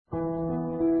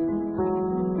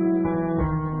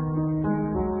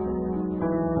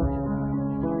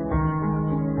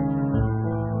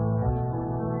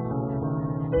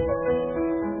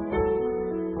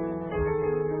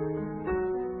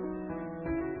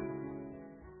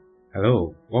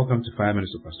Hello, welcome to 5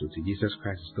 Minutes of Pastor T. Jesus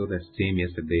Christ is still the same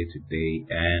yesterday, today,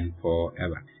 and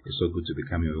forever. It's so good to be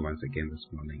coming with once again this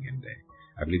morning, and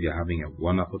I believe you're having a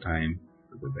wonderful time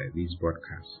with these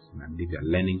broadcasts, and I believe you're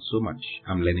learning so much.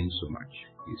 I'm learning so much,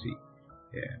 you see.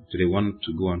 Today I want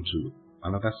to go on to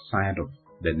another side of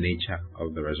the nature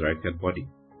of the resurrected body.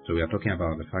 So we are talking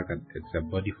about the fact that it's a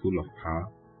body full of power,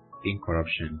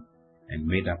 incorruption, and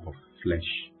made up of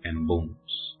flesh and bones.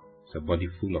 It's a body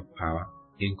full of power,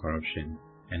 incorruption,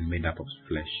 and made up of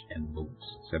flesh and bones.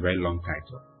 It's a very long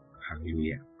title.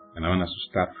 Hallelujah. And I want us to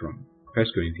start from 1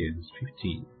 Corinthians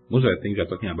 15. Most of the things we're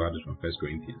talking about is from 1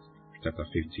 Corinthians chapter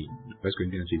 15. 1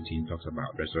 Corinthians 15 talks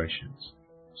about resurrections.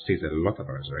 It says a lot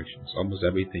about resurrections. Almost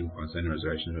everything concerning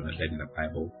resurrections from the dead in the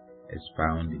Bible is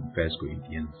found in 1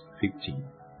 Corinthians 15.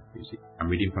 You see,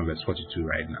 I'm reading from verse 42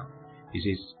 right now. It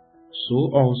says, "So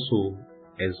also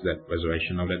is the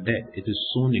resurrection of the dead. It is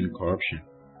sown in corruption.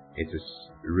 It is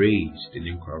raised in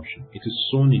incorruption. It is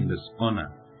sown in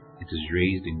dishonor. It is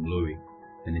raised in glory."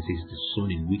 Then it says it is sown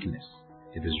in weakness.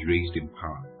 It is raised in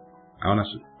power. I want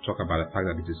us to talk about the fact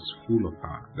that it is full of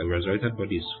power. The resurrected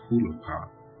body is full of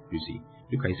power. You see,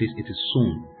 look, it says it is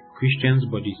sown. Christians'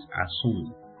 bodies are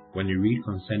sown. When you read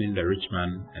concerning the rich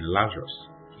man and Lazarus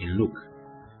in Luke,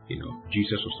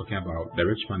 Jesus was talking about the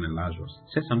rich man and Lazarus.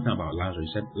 He said something about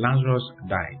Lazarus. He said Lazarus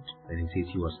died. Then he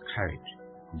says he was carried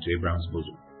into Abraham's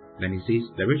bosom. Then he says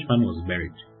the rich man was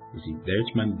buried. You see, the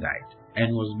rich man died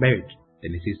and was buried.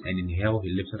 Then he says, and in hell he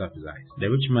lifted up his eyes. The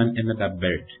rich man ended up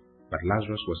buried, but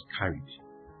Lazarus was carried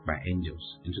by angels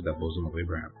into the bosom of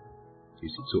Abraham. You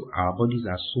see, so our bodies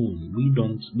are sown.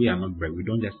 We are not buried. We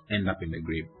don't just end up in the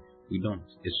grave. We don't.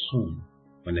 It's sown.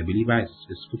 When the believer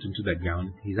is put into the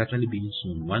ground, he's actually being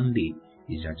sown. One day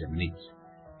he shall germinate,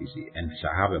 you see, and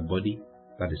shall have a body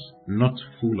that is not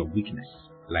full of weakness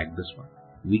like this one.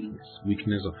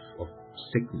 Weakness of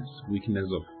sickness,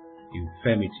 weakness of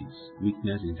infirmities,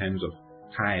 weakness in terms of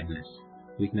tiredness,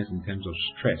 weakness in terms of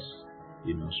stress.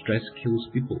 Stress kills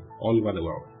people all over the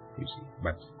world, you see.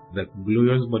 But the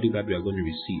glorious body that we are going to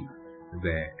receive,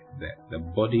 the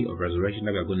body of resurrection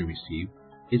that we are going to receive,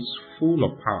 is full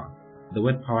of power. The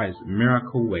word power is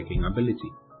miracle working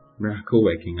ability. Miracle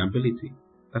working ability.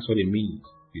 That's what it means,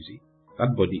 you see.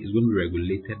 That body is going to be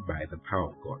regulated by the power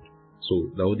of God.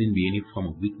 So there wouldn't be any form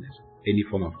of weakness, any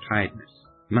form of tiredness.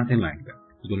 Nothing like that.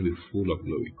 It's going to be full of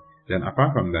glory. Then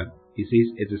apart from that, he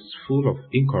says it is full of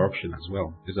incorruption as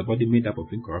well. It's a body made up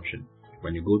of incorruption.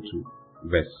 When you go to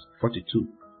verse 42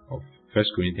 of 1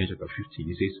 Corinthians chapter 15,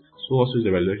 he says, "So also is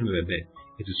the resurrection of the dead.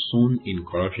 It is sown in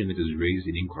corruption, it is raised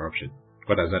in incorruption."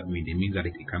 What does that mean? It means that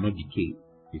it cannot decay.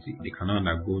 You see, it cannot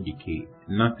undergo decay.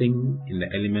 Nothing in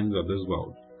the elements of this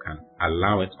world can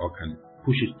allow it or can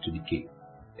push it to decay.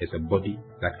 It's a body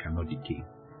that cannot decay.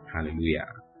 Hallelujah.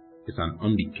 It's an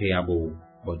undecayable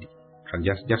body. And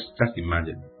just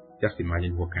imagine. Just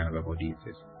imagine what kind of a body it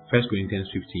is. 1 Corinthians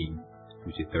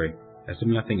 15:53. A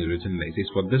similar thing is written there. It says,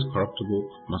 "For this corruptible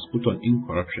must put on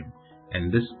incorruption,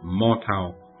 and this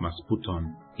mortal must put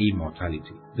on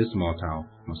immortality." This mortal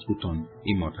must put on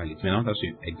immortality. And I want us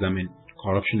to examine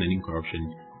corruption and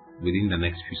incorruption within the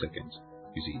next few seconds.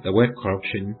 You see, the word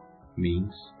corruption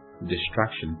means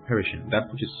destruction, perishing,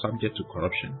 that which is subject to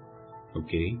corruption.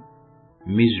 Okay?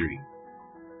 Misery.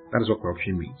 That is what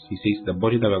corruption means. He says the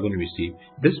body that we are going to receive,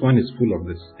 this one is full of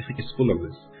this. It's full of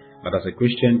this. But as a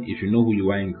Christian, if you know who you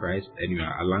are in Christ and you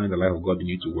are allowing the life of God in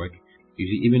you to work, you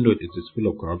see, even though it is full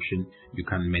of corruption, you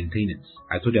can maintain it.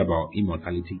 I told you about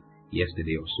immortality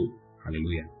yesterday or so.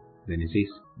 Hallelujah. Then it says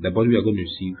the body we are going to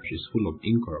receive is full of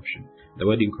incorruption. The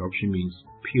word incorruption means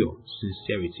pure,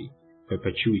 sincerity,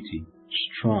 perpetuity,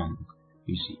 strong.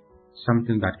 You see,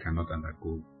 something that cannot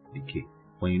undergo decay.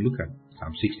 When you look at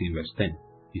Psalm 16 verse 10,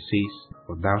 he says,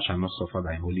 "For thou shalt not suffer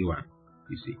thy Holy One."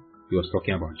 You see, he was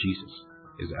talking about Jesus.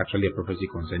 It's actually a prophecy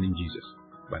concerning Jesus,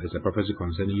 but it's a prophecy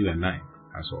concerning you and I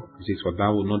as well. He says, "For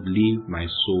thou wilt not leave my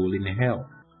soul in hell,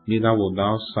 neither wilt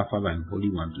thou suffer thine Holy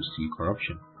One to see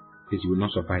corruption." He says, "He will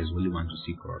not suffer his Holy One to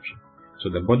see corruption." So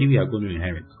the body we are going to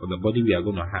inherit, or the body we are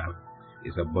going to have,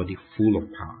 is a body full of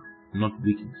power, not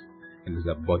weakness. And it's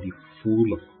a body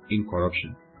full of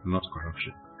incorruption, not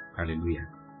corruption. Hallelujah.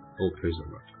 Oh, praise the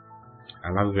Lord.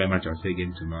 I love you very much. I'll say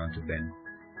again tomorrow. Until then,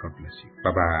 God bless you.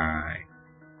 Bye-bye.